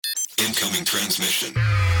Incoming transmission.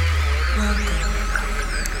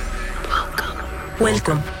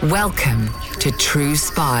 Welcome to True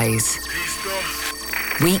Spies.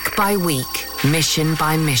 Week by week, mission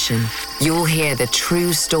by mission, you'll hear the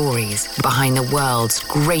true stories behind the world's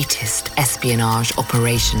greatest espionage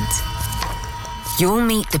operations. You'll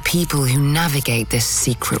meet the people who navigate this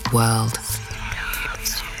secret world.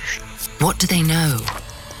 What do they know?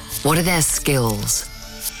 What are their skills?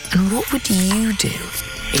 And what would you do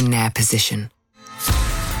in their position?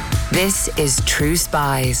 This is True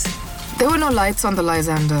Spies. There were no lights on the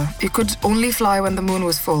Lysander. You could only fly when the moon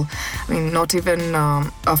was full. I mean, not even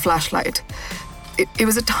a flashlight. It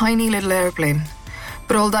was a tiny little airplane.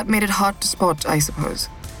 But all that made it hard to spot, I suppose.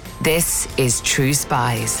 This is True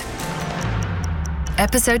Spies.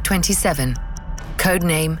 Episode 27,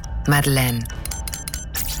 Codename Madeleine.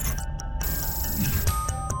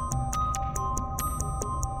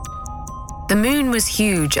 The moon was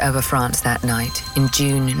huge over France that night in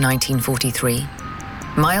June 1943.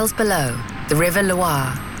 Miles below, the River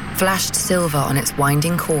Loire flashed silver on its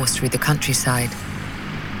winding course through the countryside.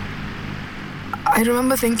 I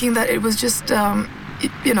remember thinking that it was just,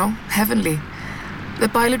 heavenly. The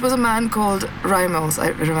pilot was a man called Reimels, I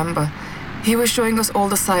remember. He was showing us all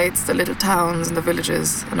the sights, the little towns and the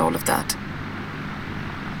villages and all of that.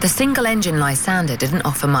 The single-engine Lysander didn't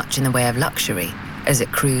offer much in the way of luxury as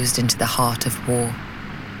it cruised into the heart of war.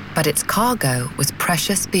 But its cargo was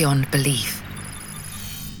precious beyond belief.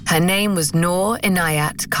 Her name was Noor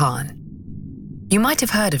Inayat Khan. You might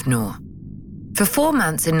have heard of Noor. For 4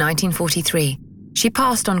 months in 1943, she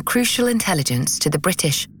passed on crucial intelligence to the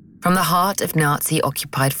British from the heart of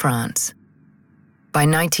Nazi-occupied France. By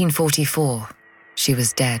 1944, she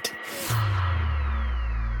was dead.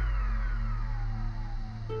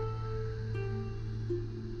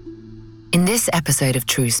 In this episode of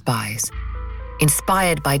True Spies,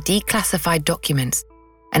 inspired by declassified documents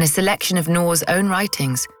and a selection of Noor's own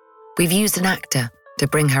writings, we've used an actor to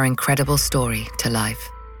bring her incredible story to life.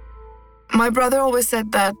 My brother always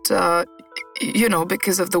said that,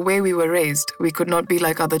 because of the way we were raised, we could not be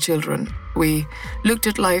like other children. We looked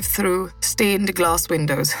at life through stained glass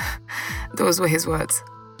windows. Those were his words.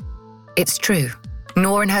 It's true.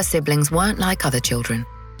 Noor and her siblings weren't like other children.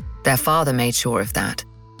 Their father made sure of that.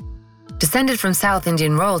 Descended from South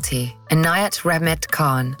Indian royalty, Inayat Rahmet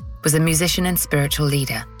Khan was a musician and spiritual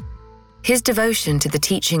leader. His devotion to the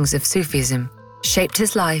teachings of Sufism shaped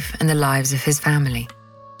his life and the lives of his family.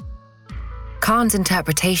 Khan's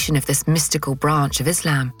interpretation of this mystical branch of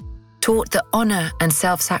Islam taught that honor and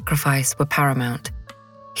self-sacrifice were paramount.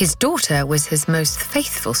 His daughter was his most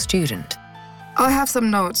faithful student. I have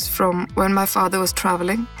some notes from when my father was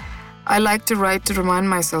traveling. I like to write to remind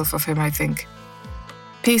myself of him, I think.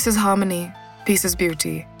 Peace is harmony, peace is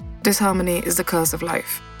beauty. Disharmony is the curse of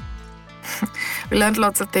life. We learned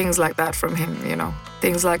lots of things like that from him,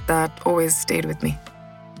 Things like that always stayed with me.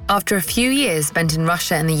 After a few years spent in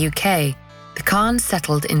Russia and the UK, the Khans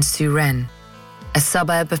settled in Suresnes, a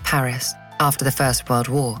suburb of Paris, after the First World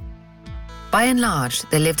War. By and large,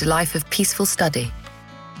 they lived a life of peaceful study.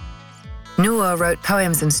 Noor wrote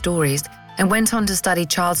poems and stories and went on to study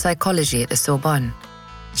child psychology at the Sorbonne.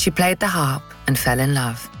 She played the harp and fell in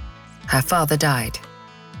love. Her father died.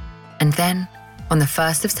 And then, on the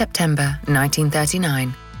 1st of September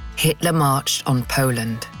 1939, Hitler marched on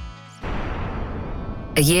Poland.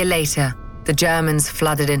 A year later, the Germans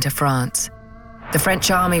flooded into France. The French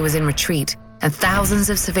army was in retreat, and thousands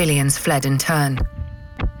of civilians fled in turn.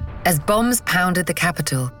 As bombs pounded the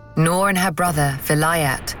capital, Noor and her brother,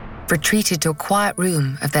 Vilayat, retreated to a quiet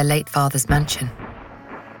room of their late father's mansion.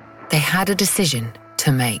 They had a decision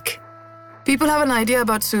to make. People have an idea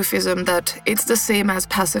about Sufism that it's the same as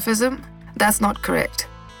pacifism. That's not correct.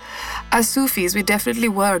 As Sufis, we definitely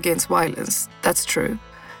were against violence. That's true.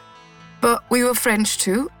 But we were French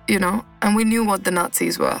too, and we knew what the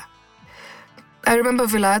Nazis were. I remember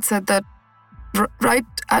Vilayat said that right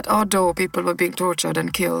at our door, people were being tortured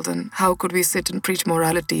and killed, and how could we sit and preach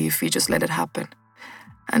morality if we just let it happen?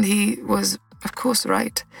 And he was, of course,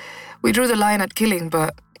 right. We drew the line at killing,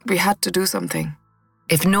 but we had to do something.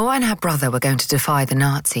 If Noor and her brother were going to defy the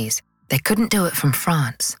Nazis, they couldn't do it from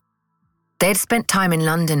France. They'd spent time in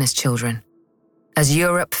London as children. As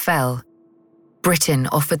Europe fell, Britain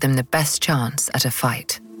offered them the best chance at a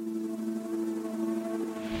fight.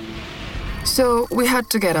 So we had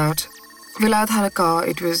to get out. Vilayat had a car.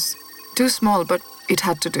 It was too small, but it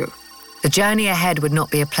had to do. The journey ahead would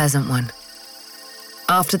not be a pleasant one.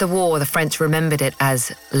 After the war, the French remembered it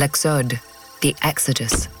as l'Exode, the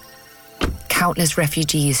Exodus. Countless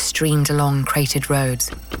refugees streamed along cratered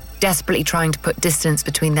roads. desperately trying to put distance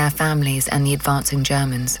between their families and the advancing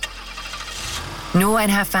Germans. Noor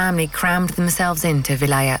and her family crammed themselves into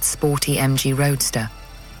Vilayat's sporty MG Roadster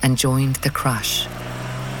and joined the crush.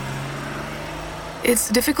 It's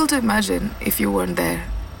difficult to imagine if you weren't there.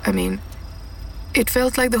 I mean, it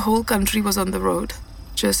felt like the whole country was on the road,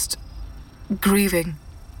 just grieving,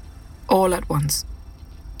 all at once.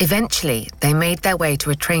 Eventually, they made their way to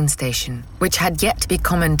a train station, which had yet to be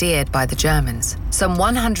commandeered by the Germans, some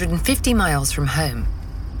 150 miles from home.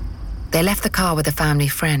 They left the car with a family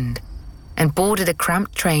friend and boarded a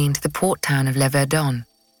cramped train to the port town of Le Verdon,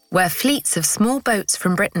 where fleets of small boats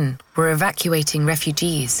from Britain were evacuating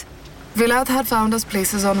refugees. Vilayat had found us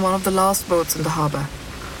places on one of the last boats in the harbour.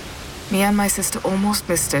 Me and my sister almost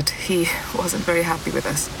missed it. He wasn't very happy with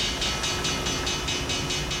us.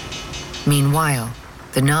 Meanwhile,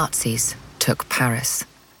 the Nazis took Paris.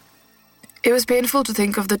 It was painful to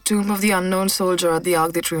think of the tomb of the unknown soldier at the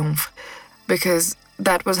Arc de Triomphe, because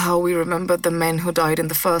that was how we remembered the men who died in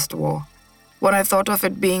the First War. When I thought of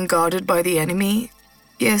it being guarded by the enemy,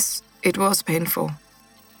 yes, it was painful.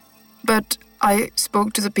 But I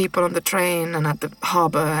spoke to the people on the train and at the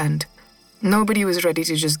harbour, and nobody was ready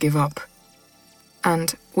to just give up.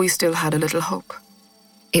 And we still had a little hope.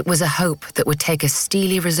 It was a hope that would take a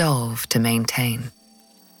steely resolve to maintain.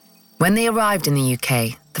 When they arrived in the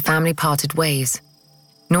UK, the family parted ways.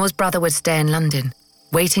 Noor's brother would stay in London,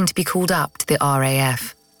 waiting to be called up to the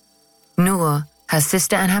RAF. Noor, her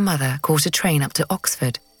sister and her mother caught a train up to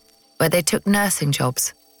Oxford, where they took nursing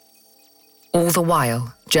jobs. All the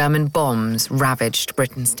while, German bombs ravaged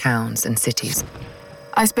Britain's towns and cities.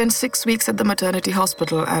 I spent 6 weeks at the maternity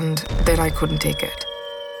hospital, and then I couldn't take it.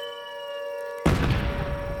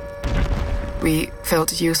 We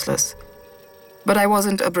felt useless. But I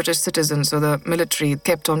wasn't a British citizen, so the military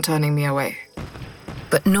kept on turning me away.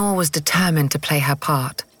 But Noor was determined to play her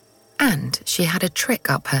part, and she had a trick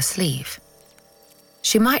up her sleeve.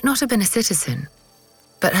 She might not have been a citizen,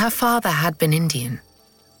 but her father had been Indian.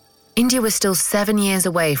 India was still 7 years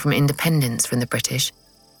away from independence from the British.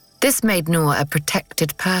 This made Noor a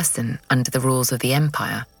protected person under the rules of the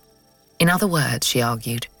empire. In other words, she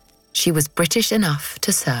argued, she was British enough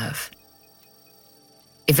to serve.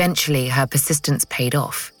 Eventually, her persistence paid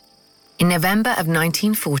off. In November of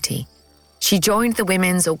 1940, she joined the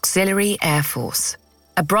Women's Auxiliary Air Force,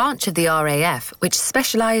 a branch of the RAF which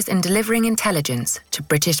specialised in delivering intelligence to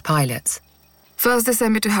British pilots. First, they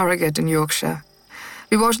sent me to Harrogate in Yorkshire.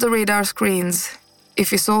 We watched the radar screens.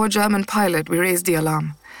 If we saw a German pilot, we raised the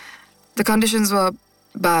alarm. The conditions were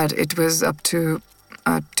bad. It was up to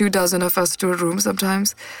 24 of us to a room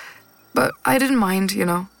sometimes. But I didn't mind, you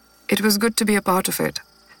know. It was good to be a part of it.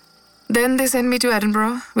 Then they sent me to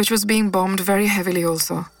Edinburgh, which was being bombed very heavily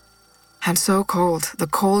also. And so cold, the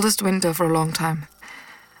coldest winter for a long time.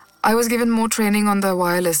 I was given more training on the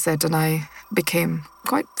wireless set, and I became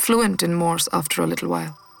quite fluent in Morse after a little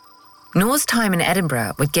while. Noor's time in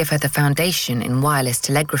Edinburgh would give her the foundation in wireless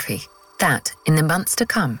telegraphy that, in the months to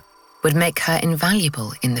come, would make her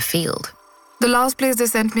invaluable in the field. The last place they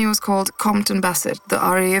sent me was called Compton Bassett, the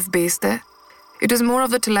RAF base there. It was more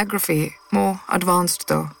of the telegraphy, more advanced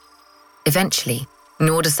though. Eventually,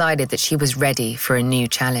 Noor decided that she was ready for a new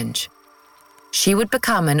challenge. She would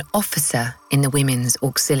become an officer in the Women's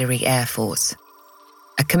Auxiliary Air Force.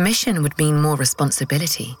 A commission would mean more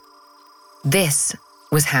responsibility. This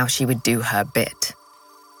was how she would do her bit.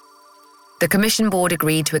 The commission board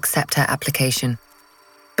agreed to accept her application,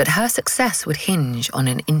 but her success would hinge on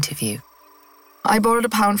an interview. I borrowed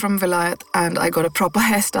 £1 from Vilayat, and I got a proper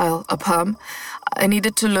hairstyle, a perm. I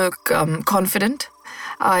needed to look confident.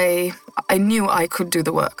 I knew I could do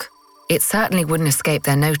the work. It certainly wouldn't escape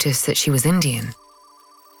their notice that she was Indian.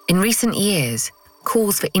 In recent years,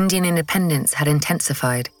 calls for Indian independence had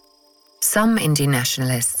intensified. Some Indian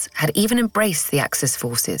nationalists had even embraced the Axis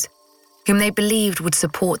forces, whom they believed would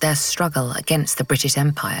support their struggle against the British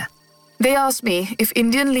Empire. They asked me, if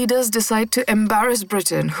Indian leaders decide to embarrass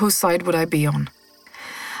Britain, whose side would I be on?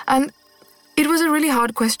 And it was a really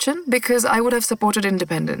hard question because I would have supported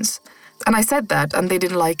independence. And I said that, and they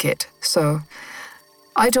didn't like it. So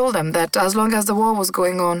I told them that as long as the war was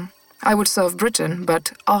going on, I would serve Britain,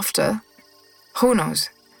 but after, who knows?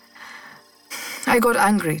 I got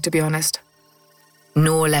angry, to be honest.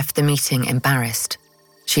 Noor left the meeting embarrassed.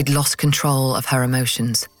 She'd lost control of her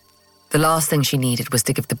emotions. The last thing she needed was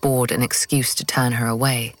to give the board an excuse to turn her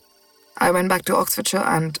away. I went back to Oxfordshire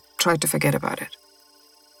and tried to forget about it.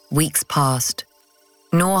 Weeks passed.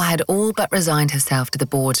 Noor had all but resigned herself to the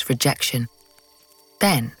board's rejection.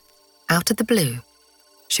 Then, out of the blue,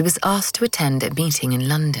 she was asked to attend a meeting in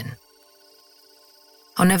London.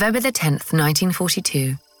 On November the 10th,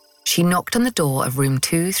 1942, she knocked on the door of room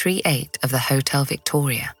 238 of the Hotel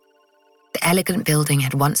Victoria. The elegant building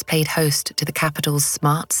had once played host to the capital's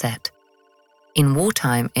smart set. In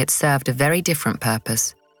wartime, it served a very different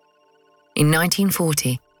purpose. In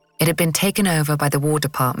 1940, it had been taken over by the War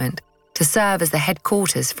Department to serve as the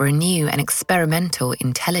headquarters for a new and experimental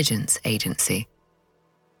intelligence agency.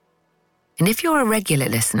 And if you're a regular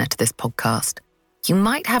listener to this podcast, you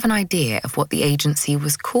might have an idea of what the agency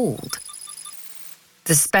was called.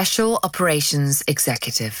 The Special Operations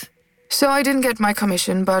Executive. So I didn't get my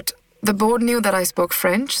commission, but the board knew that I spoke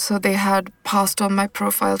French, so they had passed on my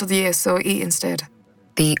profile to the SOE instead.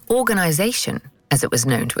 The organization, as it was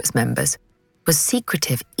known to its members, was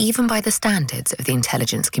secretive even by the standards of the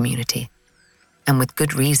intelligence community. And with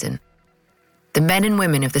good reason. The men and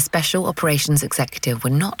women of the Special Operations Executive were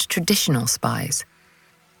not traditional spies.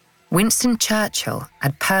 Winston Churchill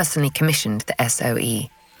had personally commissioned the SOE.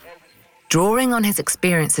 Drawing on his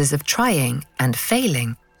experiences of trying and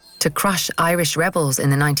failing to crush Irish rebels in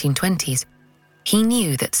the 1920s, he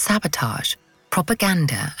knew that sabotage,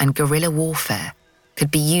 propaganda, and guerrilla warfare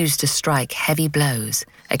could be used to strike heavy blows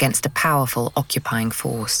against a powerful occupying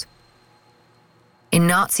force. In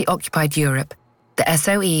Nazi-occupied Europe, the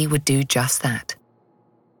SOE would do just that.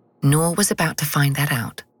 Noor was about to find that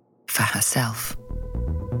out for herself.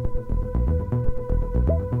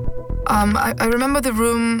 I remember the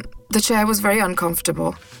room, the chair was very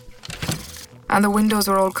uncomfortable, and the windows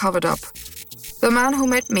were all covered up. The man who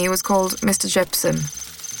met me was called Mr. Jepson.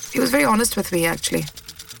 He was very honest with me, actually.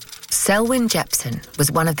 Selwyn Jepson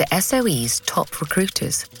was one of the SOE's top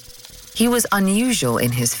recruiters. He was unusual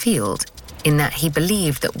in his field in that he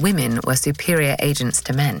believed that women were superior agents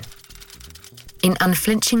to men. In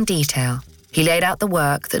unflinching detail, he laid out the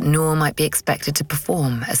work that Noor might be expected to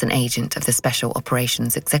perform as an agent of the Special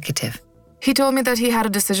Operations Executive. He told me that he had a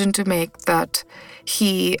decision to make, that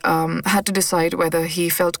he had to decide whether he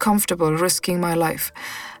felt comfortable risking my life.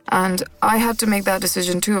 And I had to make that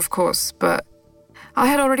decision too, of course, but I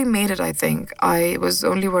had already made it, I think. I was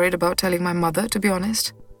only worried about telling my mother, to be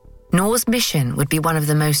honest. Noor's mission would be one of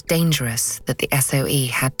the most dangerous that the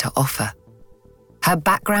SOE had to offer. Her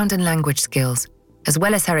background and language skills, as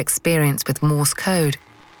well as her experience with Morse code,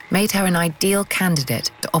 made her an ideal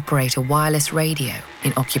candidate to operate a wireless radio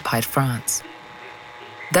in occupied France.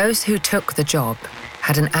 Those who took the job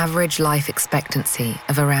had an average life expectancy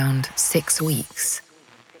of around 6 weeks.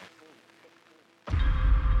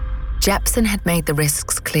 Jepson had made the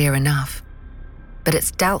risks clear enough, but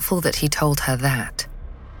it's doubtful that he told her that.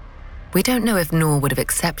 We don't know if Noor would have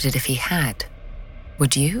accepted if he had.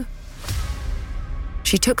 Would you?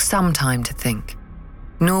 She took some time to think.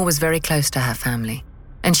 Noor was very close to her family,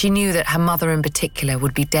 and she knew that her mother in particular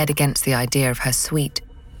would be dead against the idea of her sweet,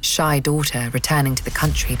 shy daughter returning to the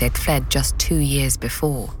country they'd fled just 2 years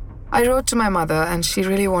before. I wrote to my mother, and she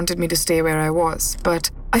really wanted me to stay where I was, but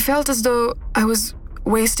I felt as though I was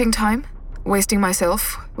wasting time, wasting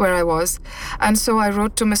myself where I was, and so I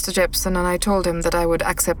wrote to Mr. Jepson and I told him that I would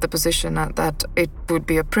accept the position and that it would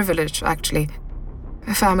be a privilege, actually.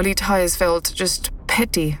 Family ties felt just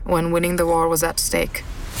petty when winning the war was at stake.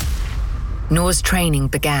 Noor's training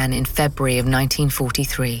began in February of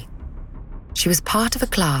 1943. She was part of a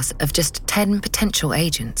class of just 10 potential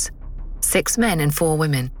agents, 6 men and 4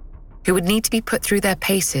 women, who would need to be put through their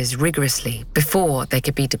paces rigorously before they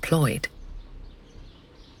could be deployed.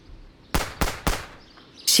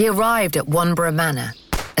 She arrived at Wanborough Manor,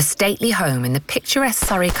 a stately home in the picturesque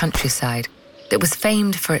Surrey countryside that was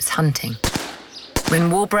famed for its hunting. When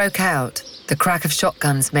war broke out, the crack of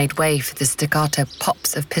shotguns made way for the staccato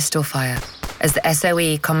pops of pistol fire as the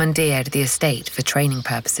SOE commandeered the estate for training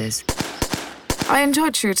purposes. I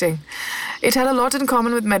enjoyed shooting. It had a lot in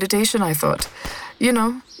common with meditation, I thought. You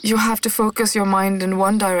know, you have to focus your mind in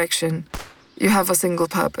one direction. You have a single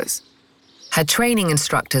purpose. Her training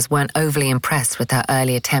instructors weren't overly impressed with her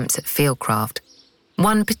early attempts at fieldcraft.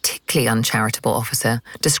 One particularly uncharitable officer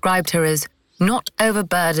described her as not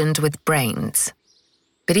overburdened with brains.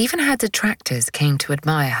 But even her detractors came to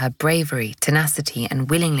admire her bravery, tenacity, and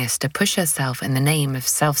willingness to push herself in the name of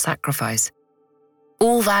self-sacrifice.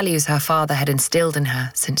 All values her father had instilled in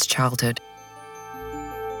her since childhood.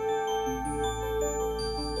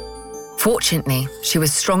 Fortunately, she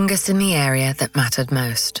was strongest in the area that mattered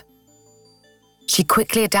most. She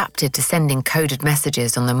quickly adapted to sending coded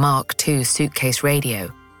messages on the Mark II suitcase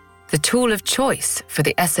radio, the tool of choice for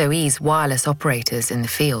the SOE's wireless operators in the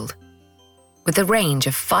field. With a range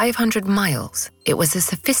of 500 miles, it was a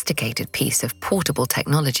sophisticated piece of portable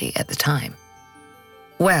technology at the time.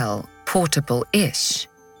 Well, portable-ish.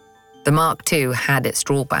 The Mark II had its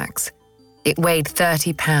drawbacks. It weighed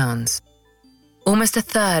 30 pounds. almost a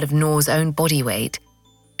third of Noor's own body weight,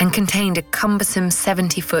 and contained a cumbersome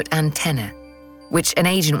 70-foot antenna, which an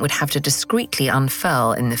agent would have to discreetly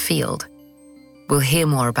unfurl in the field. We'll hear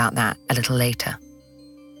more about that a little later.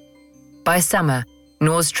 By summer,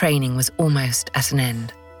 Noor's training was almost at an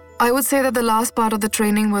end. I would say that the last part of the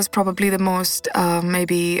training was probably the most,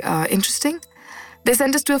 interesting. They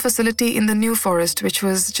sent us to a facility in the New Forest, which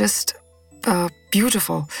was just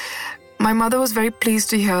beautiful. My mother was very pleased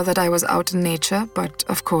to hear that I was out in nature, but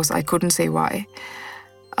of course I couldn't say why.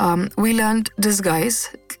 We learned disguise,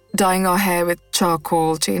 dyeing our hair with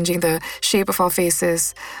charcoal, changing the shape of our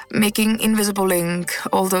faces, making invisible ink,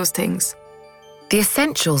 all those things. The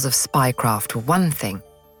essentials of spycraft were one thing,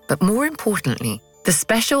 but more importantly, the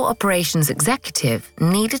Special Operations Executive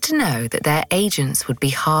needed to know that their agents would be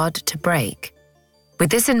hard to break. With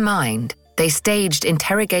this in mind, they staged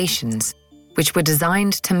interrogations which were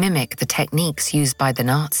designed to mimic the techniques used by the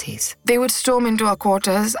Nazis. They would storm into our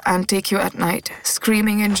quarters and take you at night,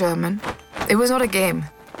 screaming in German. It was not a game.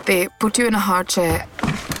 They put you in a hard chair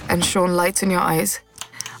and shone lights in your eyes,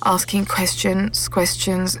 asking questions.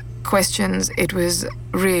 It was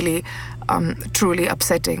really, truly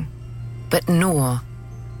upsetting. But Noor,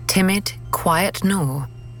 timid, quiet Noor,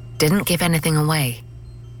 didn't give anything away.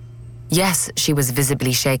 Yes, she was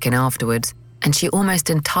visibly shaken afterwards, and she almost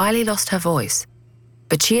entirely lost her voice,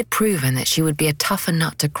 but she had proven that she would be a tougher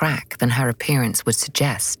nut to crack than her appearance would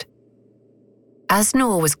suggest. As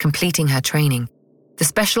Noor was completing her training, the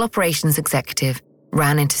Special Operations Executive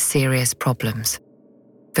ran into serious problems.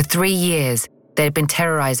 For 3 years, they had been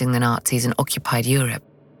terrorizing the Nazis in occupied Europe.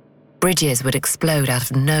 Bridges would explode out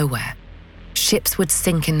of nowhere, ships would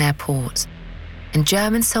sink in their ports, and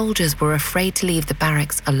German soldiers were afraid to leave the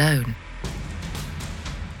barracks alone.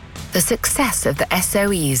 The success of the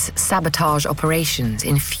SOE's sabotage operations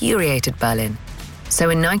infuriated Berlin, so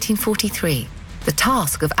in 1943, the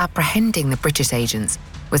task of apprehending the British agents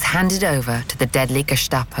was handed over to the deadly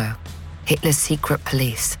Gestapo, Hitler's secret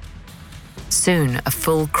police. Soon, a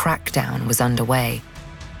full crackdown was underway.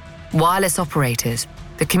 Wireless operators,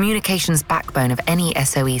 the communications backbone of any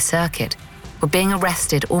SOE circuit, were being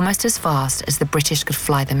arrested almost as fast as the British could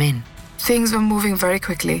fly them in. Things were moving very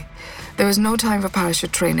quickly. There was no time for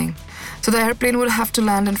parachute training, so the airplane would have to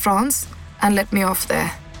land in France and let me off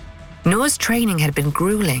there. Noor's training had been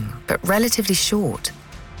grueling, but relatively short.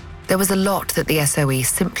 There was a lot that the SOE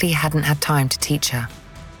simply hadn't had time to teach her.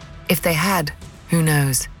 If they had, who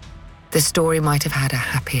knows, the story might have had a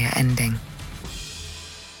happier ending.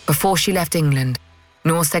 Before she left England,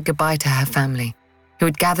 Noor said goodbye to her family, who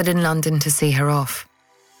had gathered in London to see her off.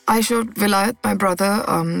 I showed Vilayat, my brother,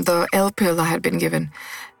 the L pill I had been given.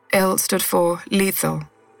 L stood for lethal,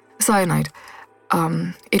 cyanide.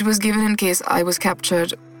 It was given in case I was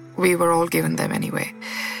captured. We were all given them anyway.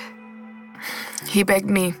 He begged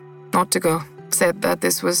me not to go, said that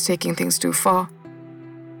this was taking things too far.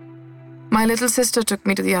 My little sister took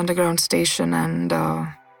me to the underground station and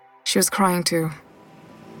she was crying too.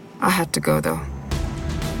 I had to go though.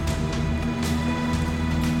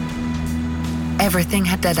 Everything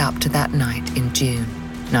had led up to that night in June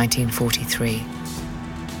 1943.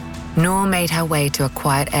 Noor made her way to a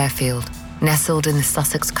quiet airfield nestled in the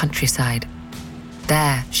Sussex countryside.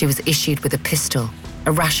 There, she was issued with a pistol,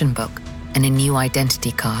 a ration book, and a new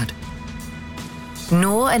identity card.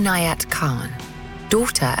 Noor Inayat Khan,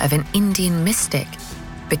 daughter of an Indian mystic,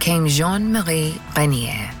 became Jean-Marie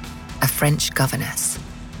Renier, a French governess.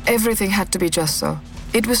 Everything had to be just so.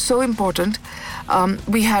 It was so important.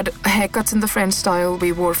 We had haircuts in the French style,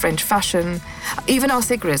 we wore French fashion. Even our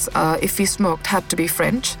cigarettes, if we smoked, had to be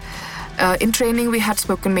French. In training, we had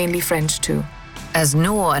spoken mainly French too. As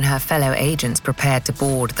Noor and her fellow agents prepared to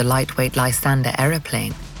board the lightweight Lysander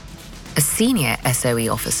aeroplane, a senior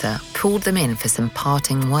SOE officer pulled them in for some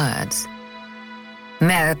parting words.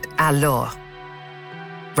 Merde alors.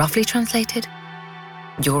 Roughly translated,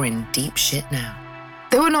 you're in deep shit now.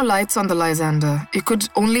 There were no lights on the Lysander. You could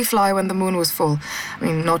only fly when the moon was full. I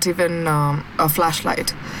mean, not even a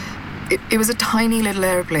flashlight. It was a tiny little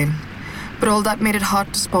airplane, but all that made it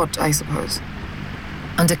hard to spot, I suppose.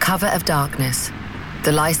 Under cover of darkness,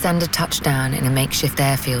 the Lysander touched down in a makeshift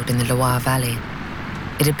airfield in the Loire Valley.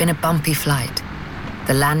 It had been a bumpy flight.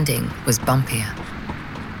 The landing was bumpier.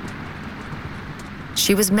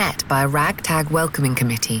 She was met by a ragtag welcoming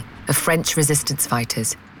committee of French resistance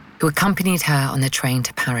fighters who accompanied her on the train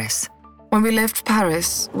to Paris. When we left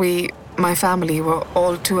Paris, my family, were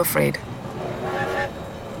all too afraid.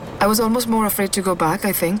 I was almost more afraid to go back,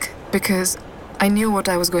 I think, because I knew what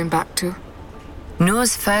I was going back to.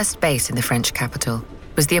 Noor's first base in the French capital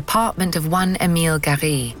was the apartment of one Émile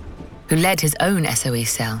Gary, who led his own SOE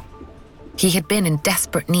cell. He had been in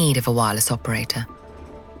desperate need of a wireless operator.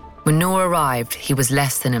 When Noor arrived, he was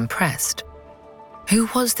less than impressed. Who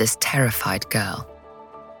was this terrified girl?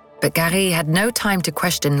 But Gary had no time to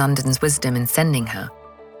question London's wisdom in sending her.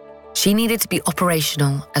 She needed to be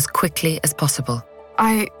operational as quickly as possible.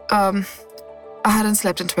 I hadn't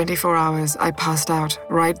slept in 24 hours. I passed out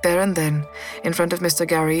right there and then in front of Mr.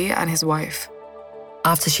 Gary and his wife.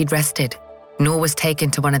 After she'd rested, Noor was taken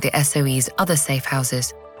to one of the SOE's other safe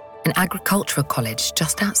houses, an agricultural college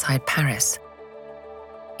just outside Paris.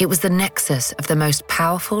 It was the nexus of the most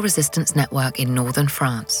powerful resistance network in northern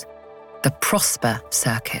France, the Prosper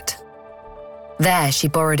Circuit. There, she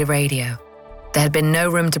borrowed a radio. There had been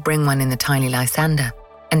no room to bring one in the tiny Lysander,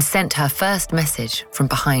 and sent her first message from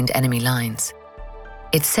behind enemy lines.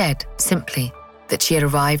 It said, simply, that she had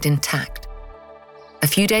arrived intact. A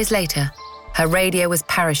few days later, her radio was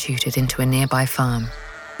parachuted into a nearby farm.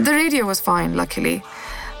 The radio was fine, luckily.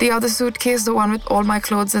 The other suitcase, the one with all my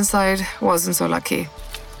clothes inside, wasn't so lucky.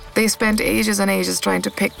 They spent ages and ages trying to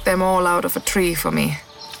pick them all out of a tree for me.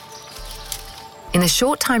 In the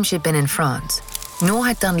short time she'd been in France, Noor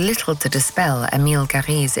had done little to dispel Émile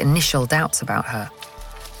Gary's initial doubts about her.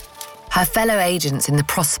 Her fellow agents in the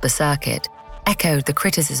Prosper Circuit echoed the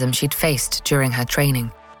criticism she'd faced during her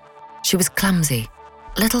training. She was clumsy,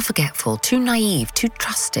 a little forgetful, too naive, too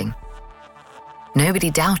trusting. Nobody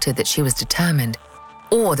doubted that she was determined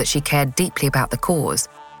or that she cared deeply about the cause,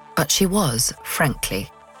 but she was,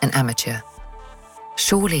 frankly, an amateur.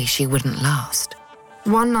 Surely she wouldn't last.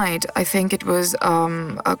 One night, I think it was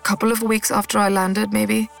a couple of weeks after I landed,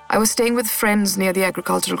 maybe, I was staying with friends near the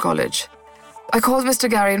agricultural college. I called Mr.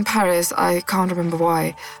 Gary in Paris. I can't remember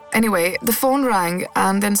why. Anyway, the phone rang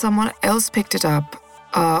and then someone else picked it up.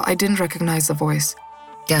 I didn't recognize the voice.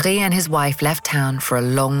 Gary and his wife left town for a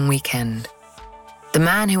long weekend. The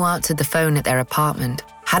man who answered the phone at their apartment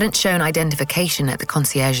hadn't shown identification at the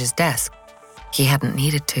concierge's desk. He hadn't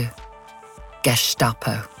needed to.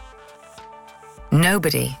 Gestapo.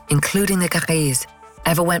 Nobody, including the Garys,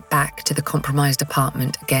 ever went back to the compromised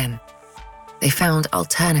apartment again. They found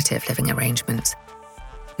alternative living arrangements.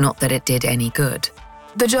 Not that it did any good.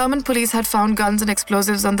 The German police had found guns and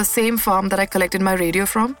explosives on the same farm that I collected my radio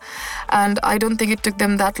from, and I don't think it took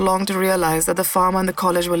them that long to realize that the farm and the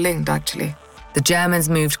college were linked, actually. The Germans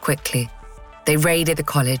moved quickly. They raided the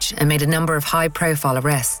college and made a number of high-profile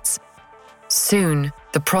arrests. Soon,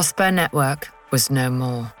 the Prosper network was no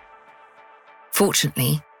more.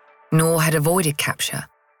 Fortunately, Noor had avoided capture,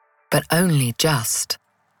 but only just.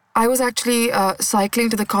 I was actually cycling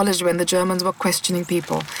to the college when the Germans were questioning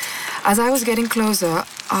people. As I was getting closer,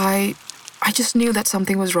 I just knew that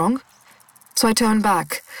something was wrong. So I turned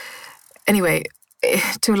back. Anyway,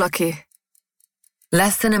 too lucky.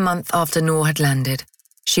 Less than a month after Noor had landed,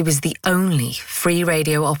 she was the only free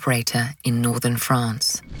radio operator in northern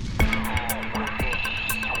France.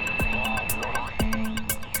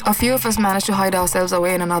 A few of us managed to hide ourselves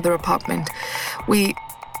away in another apartment. We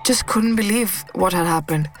just couldn't believe what had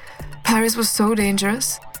happened. Paris was so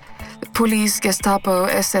dangerous. The police, Gestapo,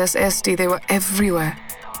 SS, SD, they were everywhere.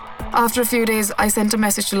 After a few days, I sent a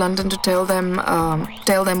message to London to tell them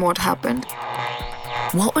what happened.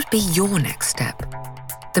 What would be your next step?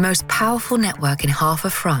 The most powerful network in half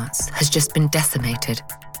of France has just been decimated.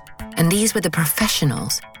 And these were the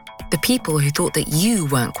professionals, the people who thought that you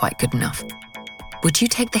weren't quite good enough. Would you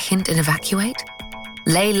take the hint and evacuate?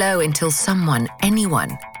 Lay low until someone,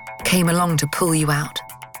 anyone, came along to pull you out?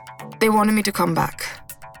 They wanted me to come back.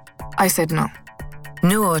 I said no.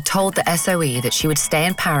 Noor told the SOE that she would stay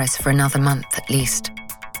in Paris for another month at least.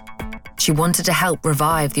 She wanted to help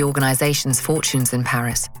revive the organization's fortunes in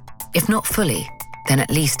Paris, if not fully, then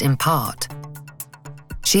at least in part.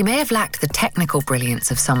 She may have lacked the technical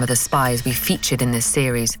brilliance of some of the spies we featured in this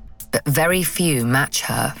series, but very few match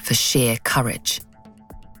her for sheer courage.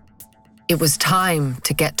 It was time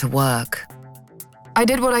to get to work. I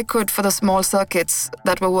did what I could for the small circuits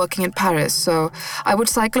that were working in Paris, so I would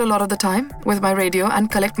cycle a lot of the time with my radio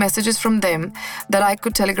and collect messages from them that I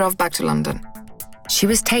could telegraph back to London. She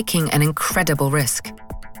was taking an incredible risk.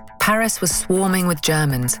 Paris was swarming with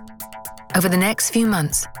Germans. Over the next few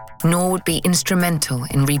months, Noor would be instrumental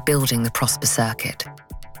in rebuilding the Prosper Circuit.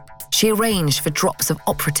 She arranged for drops of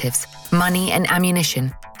operatives, money and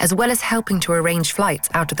ammunition, as well as helping to arrange flights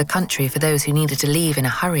out of the country for those who needed to leave in a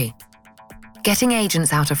hurry. Getting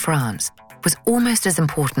agents out of France was almost as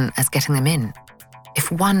important as getting them in.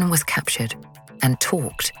 If one was captured and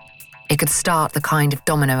talked, it could start the kind of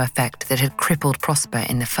domino effect that had crippled Prosper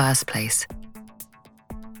in the first place.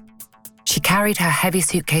 She carried her heavy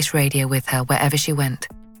suitcase radio with her wherever she went,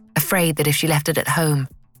 afraid that if she left it at home,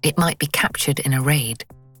 it might be captured in a raid.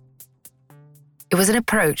 It was an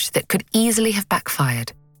approach that could easily have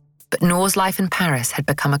backfired, but Noor's life in Paris had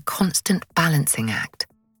become a constant balancing act.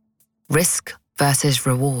 Risk versus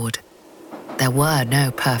reward. There were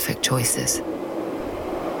no perfect choices.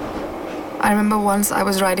 I remember once I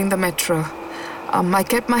was riding the metro. I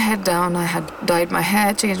kept my head down. I had dyed my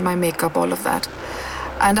hair, changed my makeup, all of that.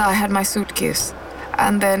 And I had my suitcase.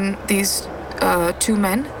 And then these two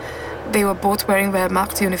men, they were both wearing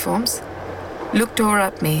Wehrmacht uniforms, looked over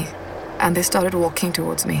at me, and they started walking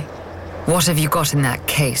towards me. What have you got in that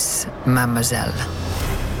case, mademoiselle?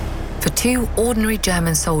 For two ordinary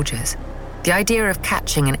German soldiers, the idea of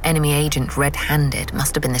catching an enemy agent red-handed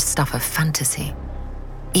must have been the stuff of fantasy.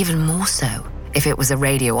 Even more so if it was a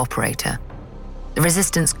radio operator. The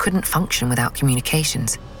resistance couldn't function without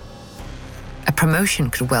communications. A promotion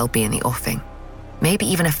could well be in the offing, maybe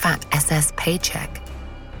even a fat SS paycheck.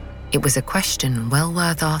 It was a question well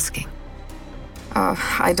worth asking.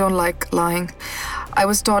 I don't like lying. I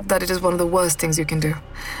was taught that it is one of the worst things you can do.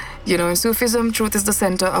 You know, in Sufism, truth is the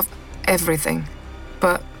center of everything.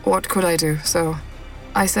 But what could I do? So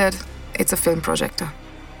I said, it's a film projector.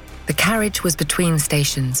 The carriage was between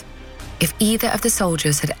stations. If either of the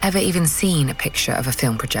soldiers had ever even seen a picture of a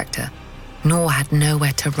film projector, Noor had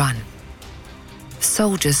nowhere to run. The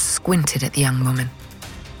soldiers squinted at the young woman.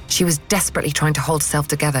 She was desperately trying to hold herself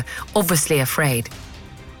together, obviously afraid.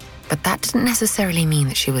 But that didn't necessarily mean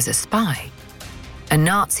that she was a spy. A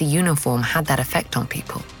Nazi uniform had that effect on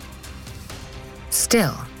people.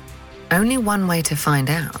 Still, only one way to find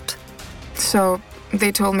out. So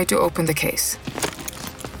they told me to open the case.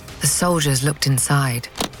 The soldiers looked inside.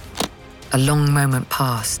 A long moment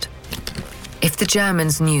passed. If the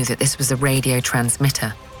Germans knew that this was a radio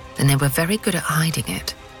transmitter, then they were very good at hiding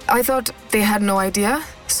it. I thought they had no idea,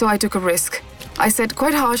 so I took a risk. I said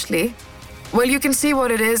quite harshly, "Well, you can see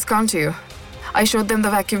what it is, can't you?" I showed them the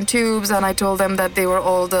vacuum tubes and I told them that they were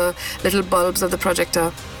all the little bulbs of the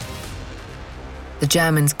projector. The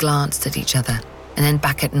Germans glanced at each other and then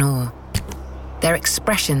back at Noor. Their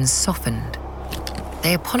expressions softened.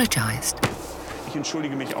 They apologized. Ich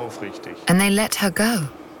entschuldige mich aufrichtig. And they let her go.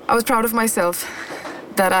 I was proud of myself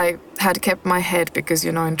that I had kept my head because,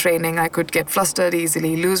 you know, in training I could get flustered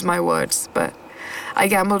easily, lose my words, but I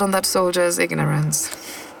gambled on that soldier's ignorance.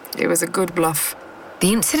 It was a good bluff.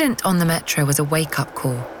 The incident on the metro was a wake-up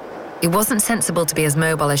call. It wasn't sensible to be as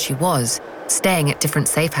mobile as she was, staying at different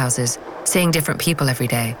safe houses, seeing different people every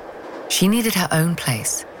day. She needed her own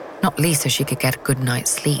place, not least so she could get a good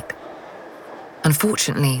night's sleep.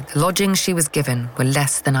 Unfortunately, the lodgings she was given were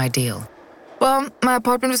less than ideal. Well, my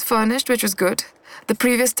apartment was furnished, which was good. The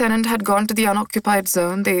previous tenant had gone to the unoccupied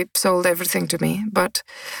zone. They sold everything to me, but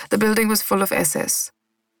the building was full of SS.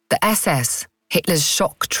 The SS, Hitler's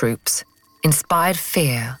shock troops, inspired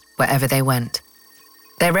fear wherever they went.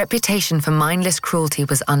 Their reputation for mindless cruelty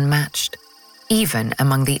was unmatched, even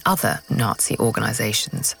among the other Nazi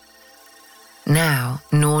organizations. Now,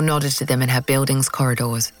 Noor nodded to them in her building's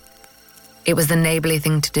corridors. It was the neighborly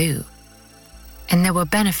thing to do. And there were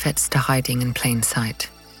benefits to hiding in plain sight.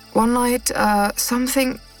 One night, I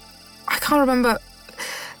can't remember,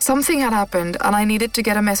 something had happened and I needed to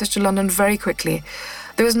get a message to London very quickly.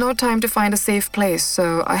 There was no time to find a safe place,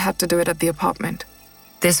 so I had to do it at the apartment.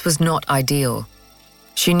 This was not ideal.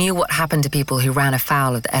 She knew what happened to people who ran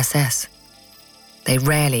afoul of the SS. They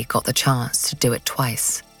rarely got the chance to do it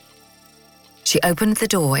twice. She opened the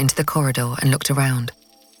door into the corridor and looked around.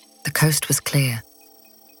 The coast was clear.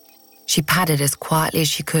 She padded as quietly as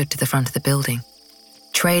she could to the front of the building,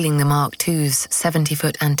 trailing the Mark II's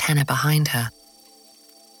 70-foot antenna behind her.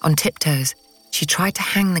 On tiptoes, she tried to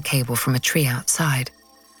hang the cable from a tree outside.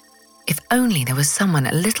 If only there was someone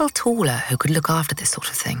a little taller who could look after this sort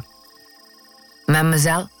of thing.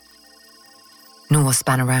 Mademoiselle? Noor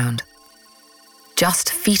span around.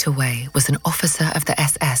 Just feet away was an officer of the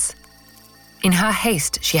SS. In her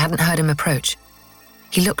haste, she hadn't heard him approach.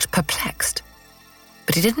 He looked perplexed,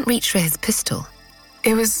 but he didn't reach for his pistol.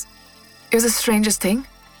 It was the strangest thing.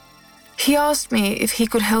 He asked me if he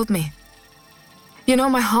could help me. You know,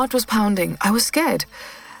 my heart was pounding. I was scared,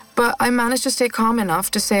 but I managed to stay calm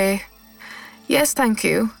enough to say, "Yes, thank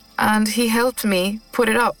you." And he helped me put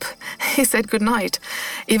it up. He said goodnight,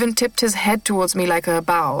 even tipped his head towards me like a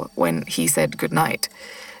bow when he said goodnight.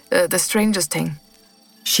 The strangest thing.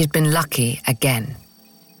 She'd been lucky again.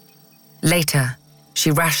 Later,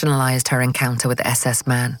 she rationalized her encounter with the SS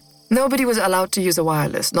man. Nobody was allowed to use a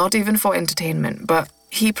wireless, not even for entertainment, but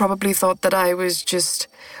he probably thought that I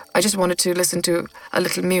just wanted to listen to a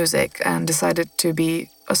little music and decided to be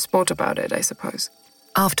a sport about it, I suppose.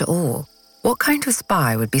 After all, what kind of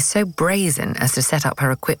spy would be so brazen as to set up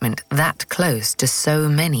her equipment that close to so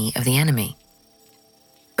many of the enemy?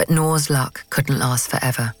 But Noor's luck couldn't last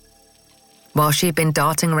forever. While she'd been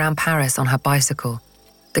darting around Paris on her bicycle,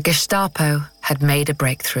 the Gestapo had made a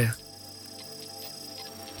breakthrough.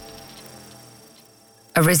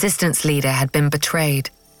 A resistance leader had been betrayed,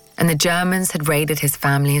 and the Germans had raided his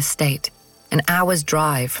family estate, an hour's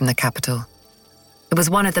drive from the capital. It was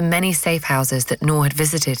one of the many safe houses that Noor had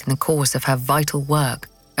visited in the course of her vital work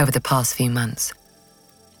over the past few months.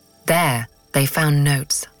 There, they found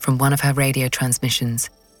notes from one of her radio transmissions.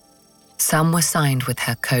 Some were signed with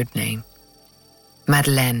her code name,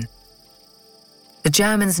 Madeleine. The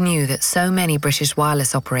Germans knew that so many British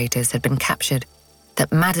wireless operators had been captured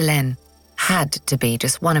that Madeleine had to be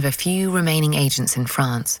just one of a few remaining agents in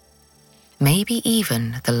France, maybe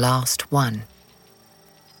even the last one.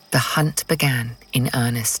 The hunt began in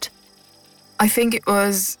earnest. I think it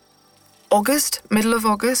was August, middle of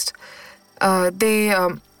August.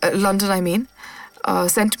 London,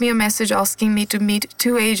 sent me a message asking me to meet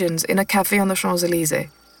 2 agents in a cafe on the Champs-Élysées,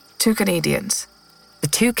 2 Canadians. The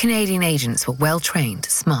 2 Canadian agents were well-trained,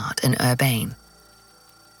 smart and urbane.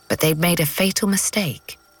 But they'd made a fatal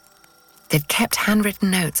mistake. They'd kept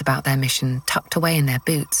handwritten notes about their mission tucked away in their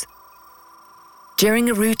boots. During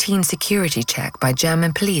a routine security check by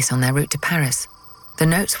German police on their route to Paris, the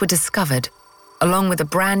notes were discovered, along with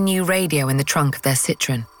a brand new radio in the trunk of their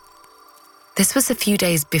Citroën. This was a few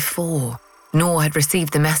days before Noor had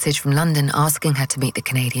received the message from London asking her to meet the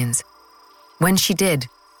Canadians. When she did,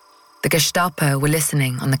 the Gestapo were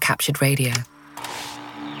listening on the captured radio.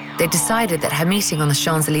 They decided that her meeting on the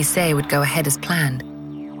Champs-Élysées would go ahead as planned,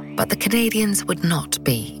 but the Canadians would not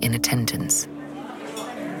be in attendance.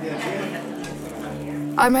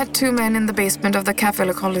 I met 2 men in the basement of the Café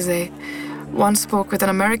Le Colisée. One spoke with an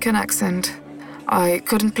American accent. I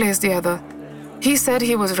couldn't place the other. He said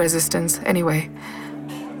he was resistance, anyway.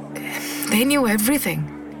 They knew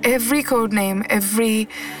everything. Every code name, every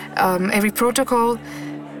protocol.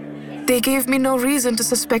 They gave me no reason to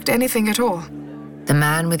suspect anything at all. The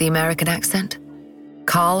man with the American accent?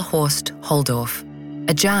 Karl Horst Holdorf,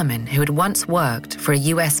 a German who had once worked for a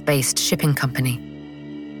US-based shipping company.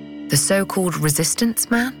 The so-called resistance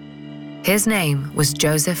man? His name was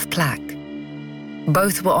Joseph Plack.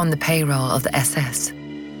 Both were on the payroll of the SS.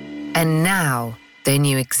 And now they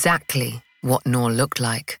knew exactly what Noor looked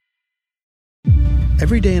like.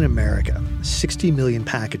 Every day in America, 60 million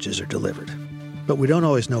packages are delivered. But we don't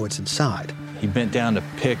always know what's inside. He bent down to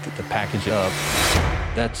pick the package up.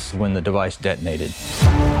 That's when the device detonated.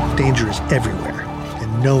 Danger is everywhere,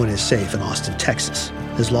 and no one is safe in Austin, Texas,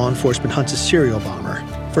 as law enforcement hunts a serial bomber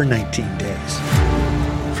for 19 days.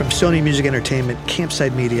 From Sony Music Entertainment,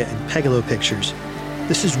 Campside Media, and Pegalo Pictures,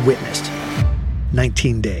 this is Witnessed.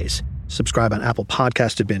 19 Days. Subscribe on Apple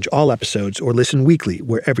Podcasts to binge all episodes or listen weekly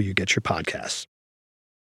wherever you get your podcasts.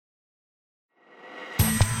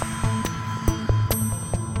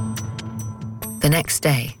 The next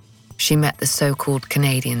day, she met the so-called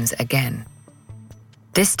Canadians again.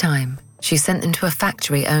 This time, she sent them to a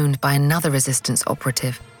factory owned by another resistance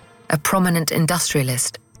operative, a prominent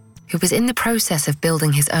industrialist who was in the process of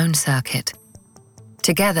building his own circuit.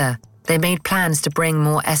 Together, they made plans to bring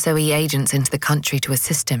more SOE agents into the country to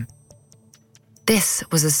assist him. This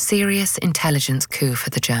was a serious intelligence coup for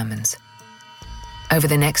the Germans. Over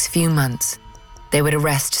the next few months, they would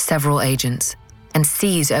arrest several agents and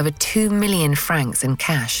seize over 2 million francs in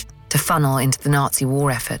cash to funnel into the Nazi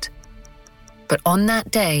war effort. But on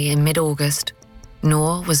that day in mid-August,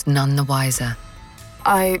 Noor was none the wiser.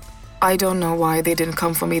 I don't know why they didn't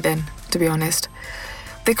come for me then, to be honest.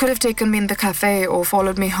 They could have taken me in the cafe or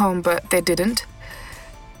followed me home, but they didn't.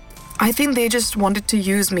 I think they just wanted to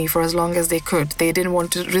use me for as long as they could. They didn't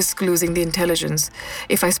want to risk losing the intelligence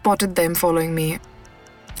if I spotted them following me.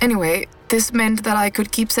 Anyway, this meant that I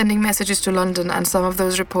could keep sending messages to London, and some of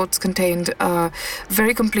those reports contained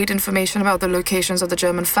very complete information about the locations of the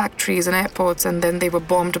German factories and airports, and then they were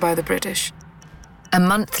bombed by the British. A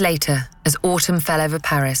month later, as autumn fell over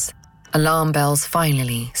Paris, alarm bells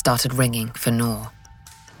finally started ringing for Noor.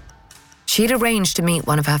 She'd arranged to meet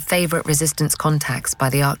one of her favourite resistance contacts by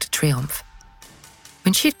the Arc de Triomphe.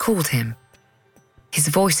 When she'd called him, his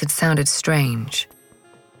voice had sounded strange.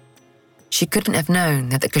 She couldn't have known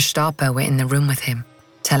that the Gestapo were in the room with him,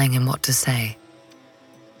 telling him what to say.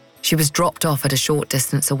 She was dropped off at a short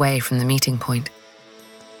distance away from the meeting point.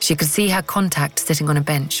 She could see her contact sitting on a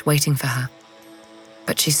bench waiting for her.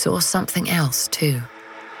 But she saw something else too.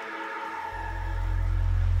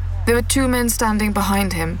 There were 2 men standing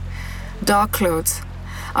behind him, dark clothes.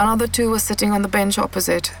 Another 2 were sitting on the bench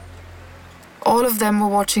opposite. All of them were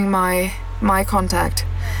watching my contact.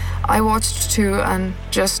 I watched too and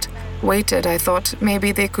just waited. I thought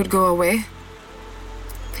maybe they could go away.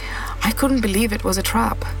 I couldn't believe it was a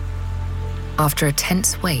trap. After a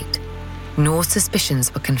tense wait, Noor's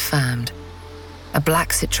suspicions were confirmed. A black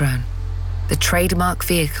Citroën, the trademark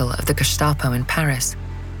vehicle of the Gestapo in Paris,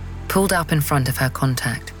 pulled up in front of her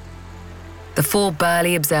contact. The 4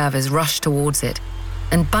 burly observers rushed towards it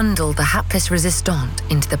and bundled the hapless resistant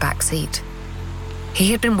into the back seat.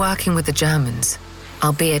 He had been working with the Germans,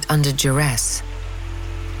 albeit under duress.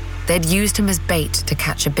 They'd used him as bait to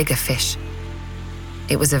catch a bigger fish.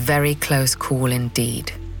 It was a very close call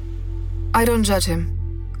indeed. I don't judge him.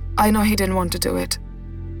 I know he didn't want to do it.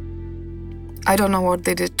 I don't know what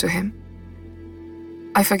they did to him.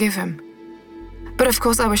 I forgive him. But of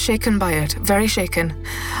course I was shaken by it, very shaken.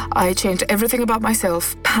 I changed everything about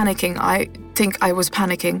myself, panicking. I think I was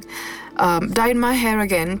panicking. Dyed my hair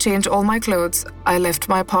again, changed all my clothes. I left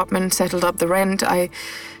my apartment, settled up the rent. I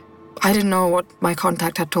didn't know what my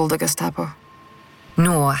contact had told the Gestapo.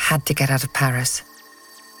 Noor had to get out of Paris.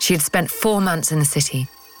 She had spent 4 months in the city,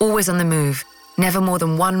 always on the move, never more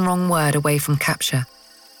than one wrong word away from capture.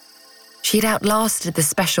 She had outlasted the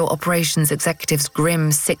Special Operations Executive's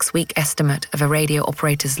grim 6-week estimate of a radio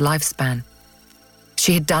operator's lifespan.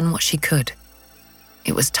 She had done what she could.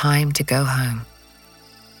 It was time to go home.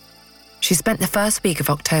 She spent the first week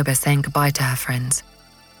of October saying goodbye to her friends.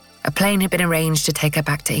 A plane had been arranged to take her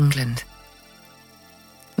back to England.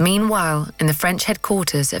 Meanwhile, in the French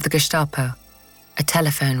headquarters of the Gestapo, a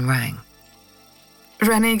telephone rang.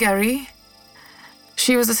 Renée Gary.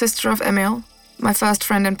 She was the sister of Emile, my first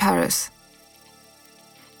friend in Paris.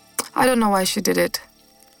 I don't know why she did it.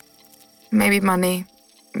 Maybe money.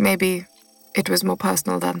 Maybe it was more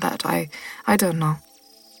personal than that. I don't know.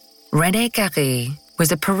 Renée Gary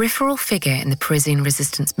was a peripheral figure in the Parisian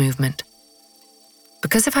resistance movement.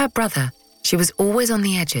 Because of her brother, she was always on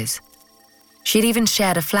the edges. She'd even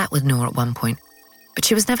shared a flat with Noor at one point, but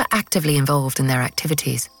she was never actively involved in their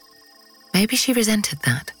activities. Maybe she resented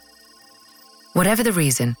that. Whatever the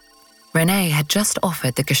reason, Renée had just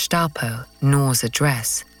offered the Gestapo Noor's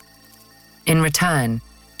address. In return,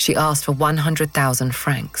 she asked for 100,000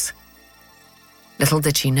 francs. Little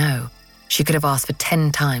did she know, she could have asked for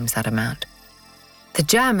 10 times that amount. The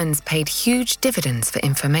Germans paid huge dividends for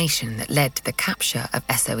information that led to the capture of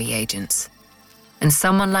SOE agents. And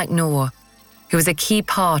someone like Noor, who was a key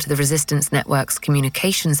part of the resistance network's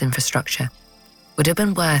communications infrastructure, would have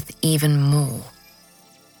been worth even more.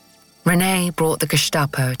 Renée brought the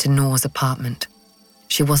Gestapo to Noor's apartment.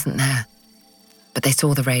 She wasn't there, but they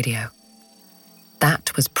saw the radio.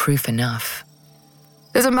 That was proof enough.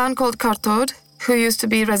 There's a man called Cartaud who used to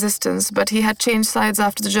be resistance, but he had changed sides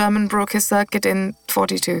after the German broke his circuit in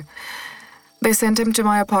 42. They sent him to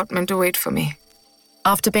my apartment to wait for me.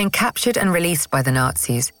 After being captured and released by the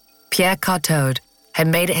Nazis, Pierre Cartaud had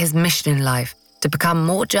made it his mission in life to become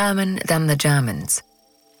more German than the Germans.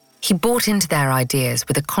 He bought into their ideas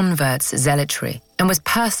with a convert's zealotry and was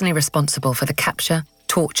personally responsible for the capture,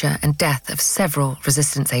 torture, and death of several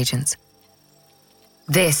resistance agents.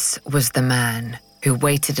 This was the man who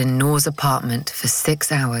waited in Noor's apartment for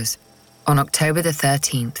 6 hours on October the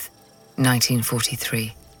 13th,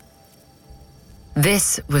 1943.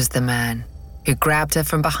 This was the man who grabbed her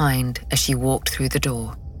from behind as she walked through the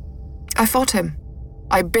door. I fought him.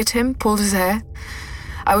 I bit him, pulled his hair.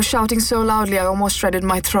 I was shouting so loudly I almost shredded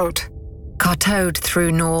my throat. Cartaud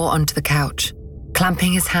threw Noor onto the couch,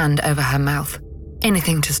 clamping his hand over her mouth,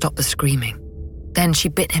 anything to stop the screaming. Then she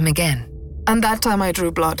bit him again. And that time I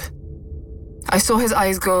drew blood. I saw his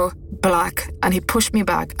eyes go black, and he pushed me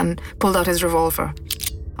back and pulled out his revolver.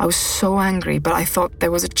 I was so angry, but I thought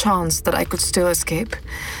there was a chance that I could still escape.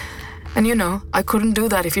 And I couldn't do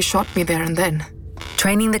that if he shot me there and then.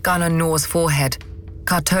 Training the gun on Noor's forehead,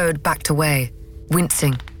 Cartaud backed away,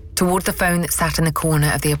 wincing, toward the phone that sat in the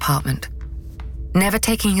corner of the apartment. Never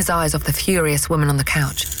taking his eyes off the furious woman on the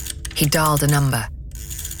couch, he dialed a number.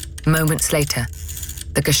 Moments later,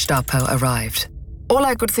 the Gestapo arrived. All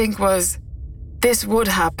I could think was, this would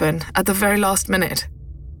happen at the very last minute.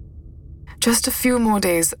 Just a few more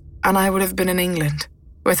days, and I would have been in England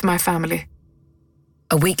with my family.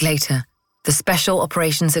 A week later, the Special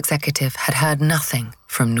Operations Executive had heard nothing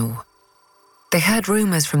from Noor. They heard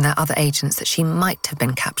rumors from their other agents that she might have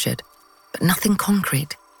been captured, but nothing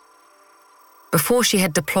concrete. Before she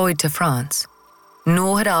had deployed to France,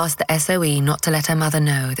 Noor had asked the SOE not to let her mother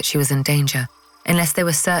know that she was in danger unless they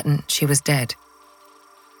were certain she was dead.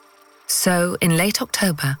 So, in late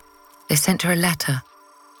October, they sent her a letter.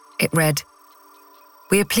 It read,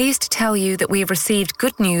 "We are pleased to tell you that we have received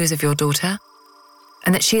good news of your daughter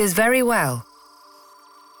and that she is very well."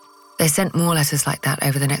 They sent more letters like that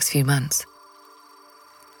over the next few months.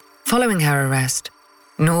 Following her arrest,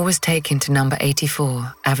 Noor was taken to number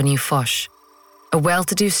 84, Avenue Foch, a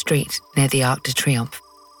well-to-do street near the Arc de Triomphe.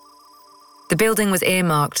 The building was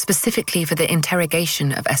earmarked specifically for the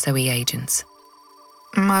interrogation of SOE agents.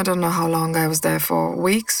 I don't know how long I was there for.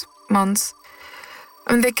 Weeks? Months?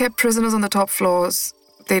 And they kept prisoners on the top floors.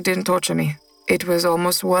 They didn't torture me. It was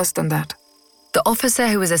almost worse than that. The officer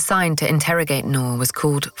who was assigned to interrogate Noor was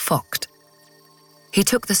called Vogt. He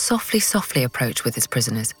took the softly approach with his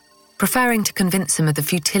prisoners, preferring to convince them of the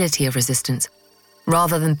futility of resistance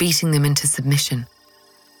rather than beating them into submission.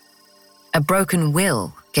 A broken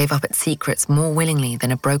will gave up its secrets more willingly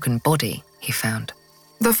than a broken body, he found.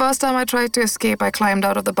 The first time I tried to escape, I climbed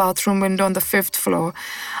out of the bathroom window on the 5th floor.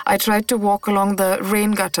 I tried to walk along the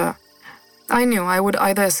rain gutter. I knew I would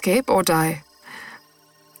either escape or die.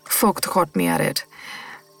 Vogt caught me at it.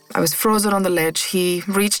 I was frozen on the ledge. He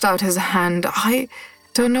reached out his hand. I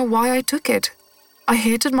don't know why I took it. I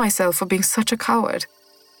hated myself for being such a coward.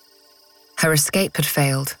 Her escape had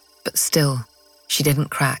failed, but still, she didn't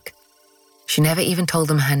crack. She never even told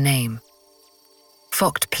them her name.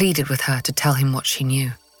 Vogt pleaded with her to tell him what she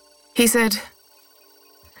knew. He said,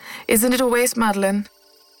 "Isn't it a waste, Madeleine?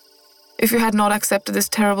 If you had not accepted this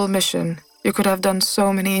terrible mission, you could have done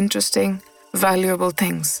so many interesting, valuable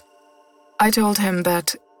things." I told him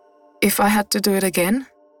that if I had to do it again,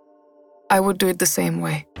 I would do it the same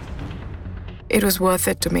way. It was worth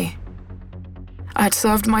it to me. I had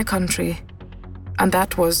served my country, and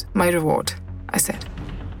that was my reward, I said.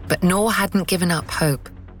 But Noor hadn't given up hope.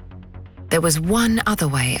 There was one other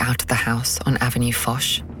way out of the house on Avenue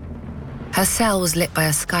Foch. Her cell was lit by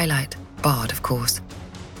a skylight, barred, of course.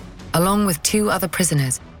 Along with 2 other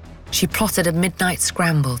prisoners, she plotted a midnight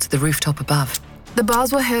scramble to the rooftop above. The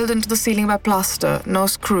bars were held into the ceiling by plaster, no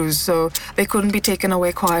screws, so they couldn't be taken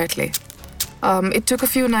away quietly. It took a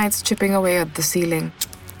few nights chipping away at the ceiling.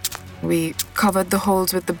 We covered the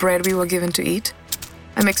holes with the bread we were given to eat.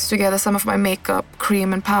 I mixed together some of my makeup,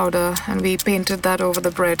 cream and powder, and we painted that over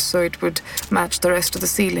the bread so it would match the rest of the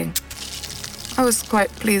ceiling. I was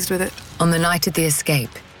quite pleased with it. On the night of the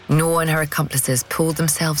escape, Noor and her accomplices pulled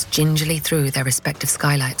themselves gingerly through their respective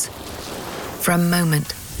skylights. For a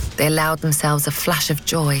moment, they allowed themselves a flash of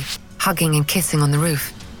joy, hugging and kissing on the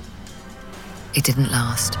roof. It didn't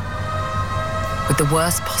last. With the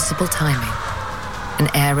worst possible timing,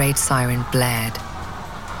 an air raid siren blared.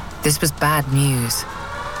 This was bad news.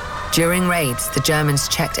 During raids, the Germans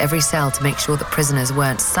checked every cell to make sure that prisoners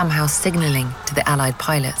weren't somehow signaling to the Allied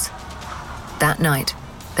pilots. That night,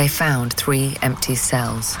 they found 3 empty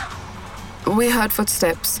cells. We heard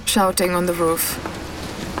footsteps shouting on the roof.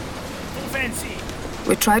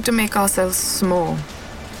 We tried to make ourselves small,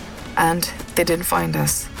 and they didn't find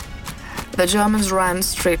us. The Germans ran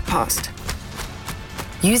straight past.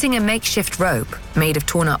 Using a makeshift rope made of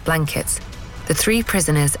torn-up blankets, the 3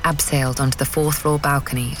 prisoners abseiled onto the 4th-floor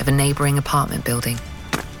balcony of a neighboring apartment building.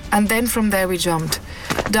 And then from there we jumped,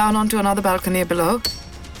 down onto another balcony below.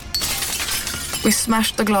 We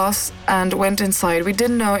smashed the glass and went inside. We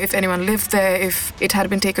didn't know if anyone lived there, if it had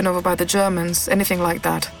been taken over by the Germans, anything like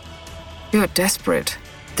that. We were desperate.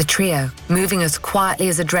 The trio, moving as quietly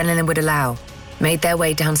as adrenaline would allow, made their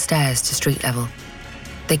way downstairs to street level.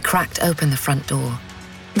 They cracked open the front door.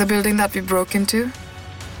 The building that we broke into,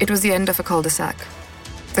 it was the end of a cul-de-sac.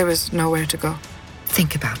 There was nowhere to go.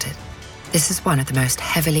 Think about it. This is one of the most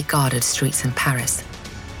heavily guarded streets in Paris.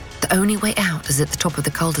 The only way out is at the top of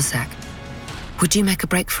the cul-de-sac. Would you make a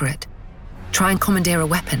break for it? Try and commandeer a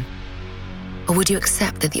weapon? Or would you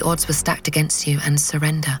accept that the odds were stacked against you and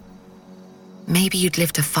surrender? Maybe you'd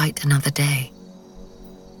live to fight another day.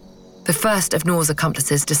 The first of Noor's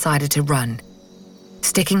accomplices decided to run.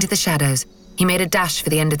 Sticking to the shadows, he made a dash for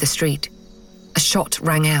the end of the street. A shot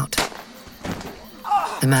rang out.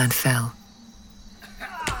 The man fell.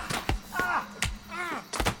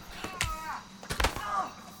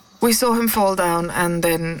 We saw him fall down, and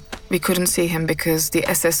then we couldn't see him because the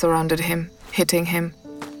SS surrounded him, hitting him.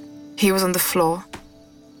 He was on the floor,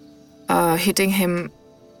 hitting him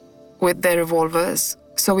with their revolvers,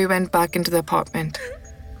 so we went back into the apartment.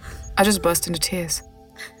 I just burst into tears.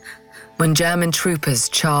 When German troopers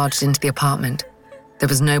charged into the apartment, there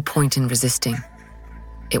was no point in resisting.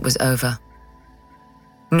 It was over.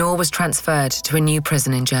 Noor was transferred to a new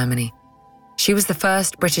prison in Germany. She was the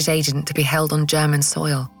first British agent to be held on German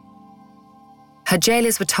soil. Her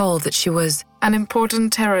jailers were told that she was an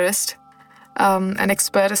important terrorist, an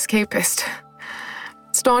expert escapist.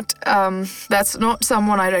 That's not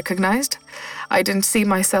someone I recognized. I didn't see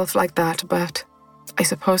myself like that, but I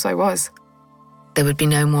suppose I was. There would be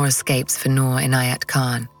no more escapes for Noor Inayat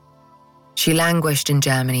Khan. She languished in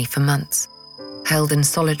Germany for months, held in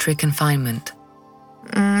solitary confinement.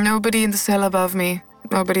 Nobody in the cell above me,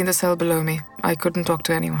 nobody in the cell below me. I couldn't talk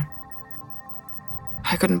to anyone.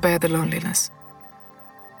 I couldn't bear the loneliness.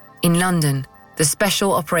 In London, the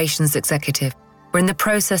Special Operations Executive were in the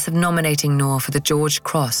process of nominating Noor for the George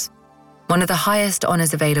Cross, one of the highest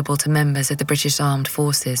honours available to members of the British Armed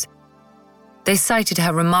Forces. They cited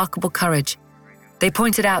her remarkable courage. They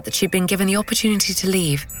pointed out that she'd been given the opportunity to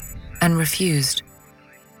leave and refused.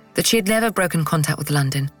 That she had never broken contact with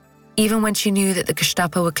London, even when she knew that the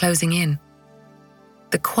Gestapo were closing in.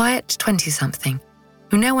 The quiet 20-something,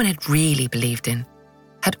 who no one had really believed in,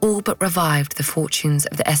 had all but revived the fortunes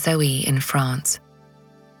of the SOE in France.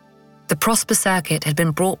 The Prosper Circuit had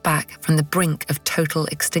been brought back from the brink of total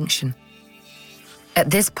extinction.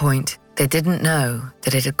 At this point, they didn't know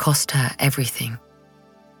that it had cost her everything.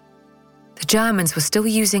 The Germans were still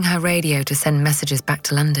using her radio to send messages back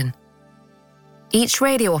to London. Each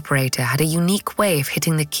radio operator had a unique way of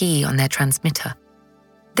hitting the key on their transmitter.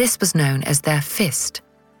 This was known as their fist.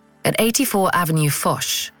 At 84 Avenue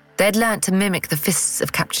Foch, they'd learnt to mimic the fists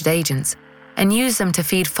of captured agents and use them to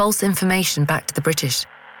feed false information back to the British.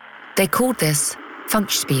 They called this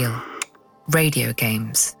Funkspiel, radio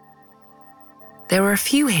games. There were a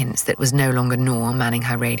few hints that it was no longer Noor manning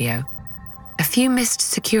her radio, a few missed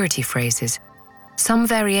security phrases, some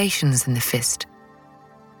variations in the fist.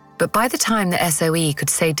 But by the time the SOE could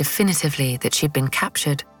say definitively that she'd been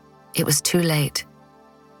captured, it was too late.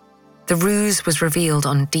 The ruse was revealed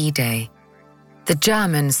on D-Day. The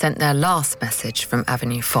Germans sent their last message from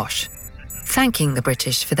Avenue Foch, thanking the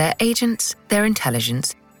British for their agents, their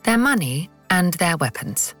intelligence, their money, and their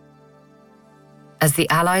weapons. As the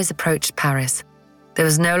Allies approached Paris, there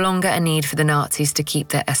was no longer a need for the Nazis to keep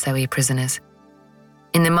their SOE prisoners.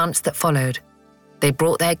 In the months that followed, they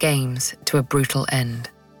brought their games to a brutal end.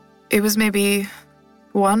 It was maybe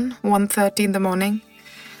 1:30 in the morning.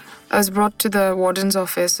 I was brought to the warden's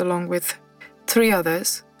office along with 3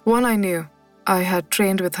 others. One I knew. I had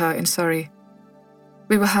trained with her in Surrey.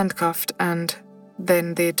 We were handcuffed and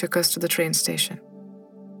then they took us to the train station.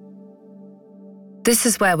 This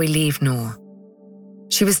is where we leave Noor.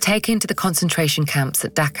 She was taken to the concentration camps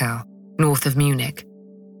at Dachau, north of Munich.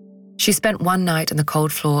 She spent one night on the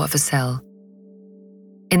cold floor of a cell.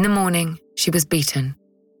 In the morning, she was beaten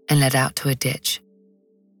and led out to a ditch.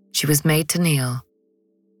 She was made to kneel.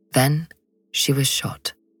 Then she was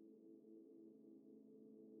shot.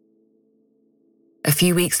 A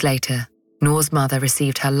few weeks later, Noor's mother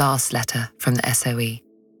received her last letter from the SOE.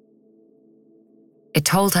 It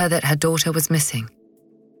told her that her daughter was missing.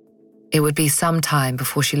 It would be some time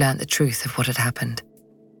before she learnt the truth of what had happened.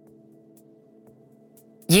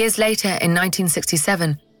 Years later, in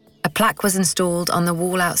 1967, a plaque was installed on the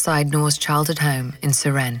wall outside Noor's childhood home in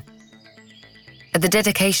Suresnes. At the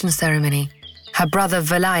dedication ceremony, her brother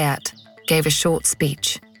Velayat gave a short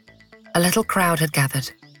speech. A little crowd had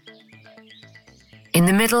gathered. In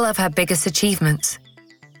the middle of her biggest achievements,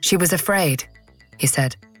 she was afraid, he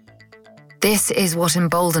said. This is what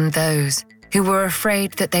emboldened those who were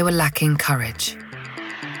afraid that they were lacking courage.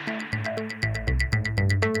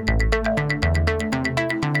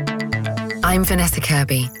 I'm Vanessa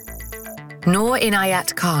Kirby. Noor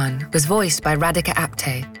Inayat Khan was voiced by Radhika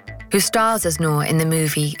Apte, who stars as Noor in the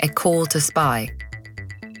movie A Call to Spy.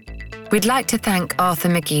 We'd like to thank Arthur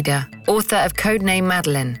Megida, author of Codename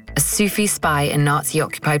Madeleine, a Sufi spy in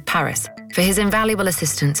Nazi-occupied Paris, for his invaluable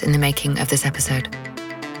assistance in the making of this episode.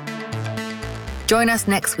 Join us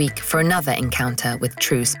next week for another encounter with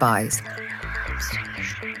true spies.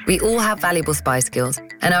 We all have valuable spy skills,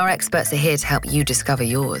 and our experts are here to help you discover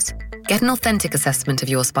yours. Get an authentic assessment of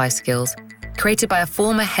your spy skills, created by a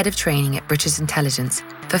former head of training at British Intelligence,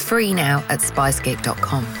 for free now at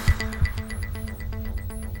spyscape.com.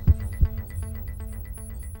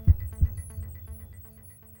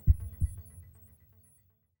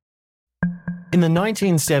 In the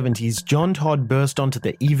 1970s, John Todd burst onto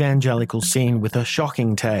the evangelical scene with a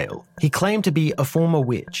shocking tale. He claimed to be a former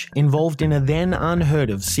witch, involved in a then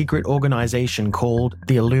unheard-of secret organization called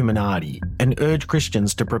the Illuminati, and urged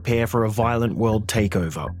Christians to prepare for a violent world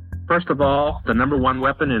takeover. First of all, the number one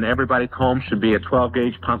weapon in everybody's home should be a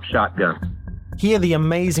 12-gauge pump shotgun. Hear the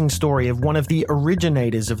amazing story of one of the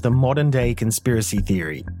originators of the modern-day conspiracy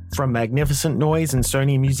theory. From Magnificent Noise and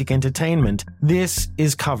Sony Music Entertainment, this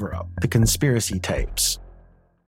is Cover Up, the Conspiracy Tapes.